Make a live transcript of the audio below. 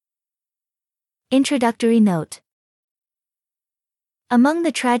Introductory note. Among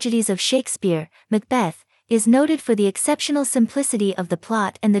the tragedies of Shakespeare, Macbeth is noted for the exceptional simplicity of the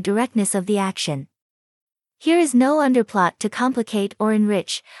plot and the directness of the action. Here is no underplot to complicate or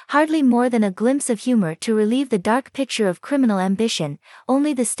enrich, hardly more than a glimpse of humor to relieve the dark picture of criminal ambition,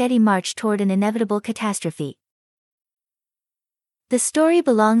 only the steady march toward an inevitable catastrophe. The story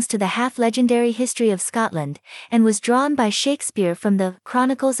belongs to the half-legendary history of Scotland, and was drawn by Shakespeare from the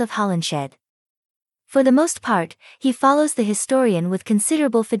Chronicles of Holinshed. For the most part, he follows the historian with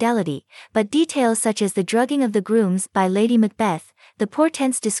considerable fidelity, but details such as the drugging of the grooms by Lady Macbeth, the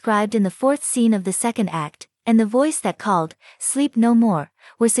portents described in the fourth scene of the second act, and the voice that called, "Sleep no more,"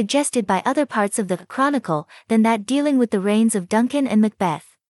 were suggested by other parts of the chronicle than that dealing with the reigns of Duncan and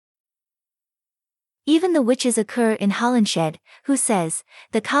Macbeth. Even the witches occur in Holinshed, who says,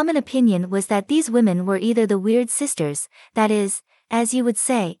 "The common opinion was that these women were either the weird sisters, that is, as you would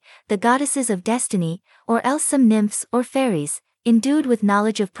say, the goddesses of destiny, or else some nymphs or fairies, endued with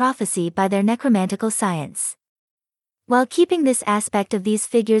knowledge of prophecy by their necromantical science." While keeping this aspect of these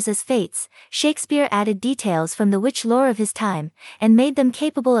figures as fates, Shakespeare added details from the witch lore of his time, and made them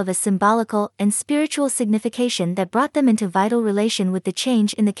capable of a symbolical and spiritual signification that brought them into vital relation with the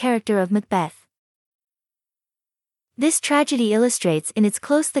change in the character of Macbeth. This tragedy illustrates in its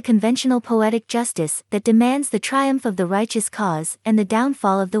close the conventional poetic justice that demands the triumph of the righteous cause and the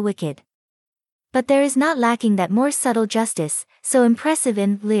downfall of the wicked. But there is not lacking that more subtle justice, so impressive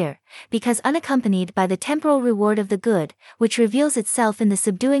in Lear, because unaccompanied by the temporal reward of the good, which reveals itself in the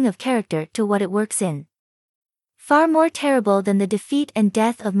subduing of character to what it works in. Far more terrible than the defeat and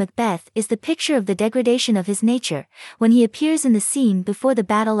death of Macbeth is the picture of the degradation of his nature, when he appears in the scene before the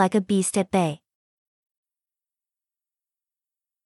battle like a beast at bay.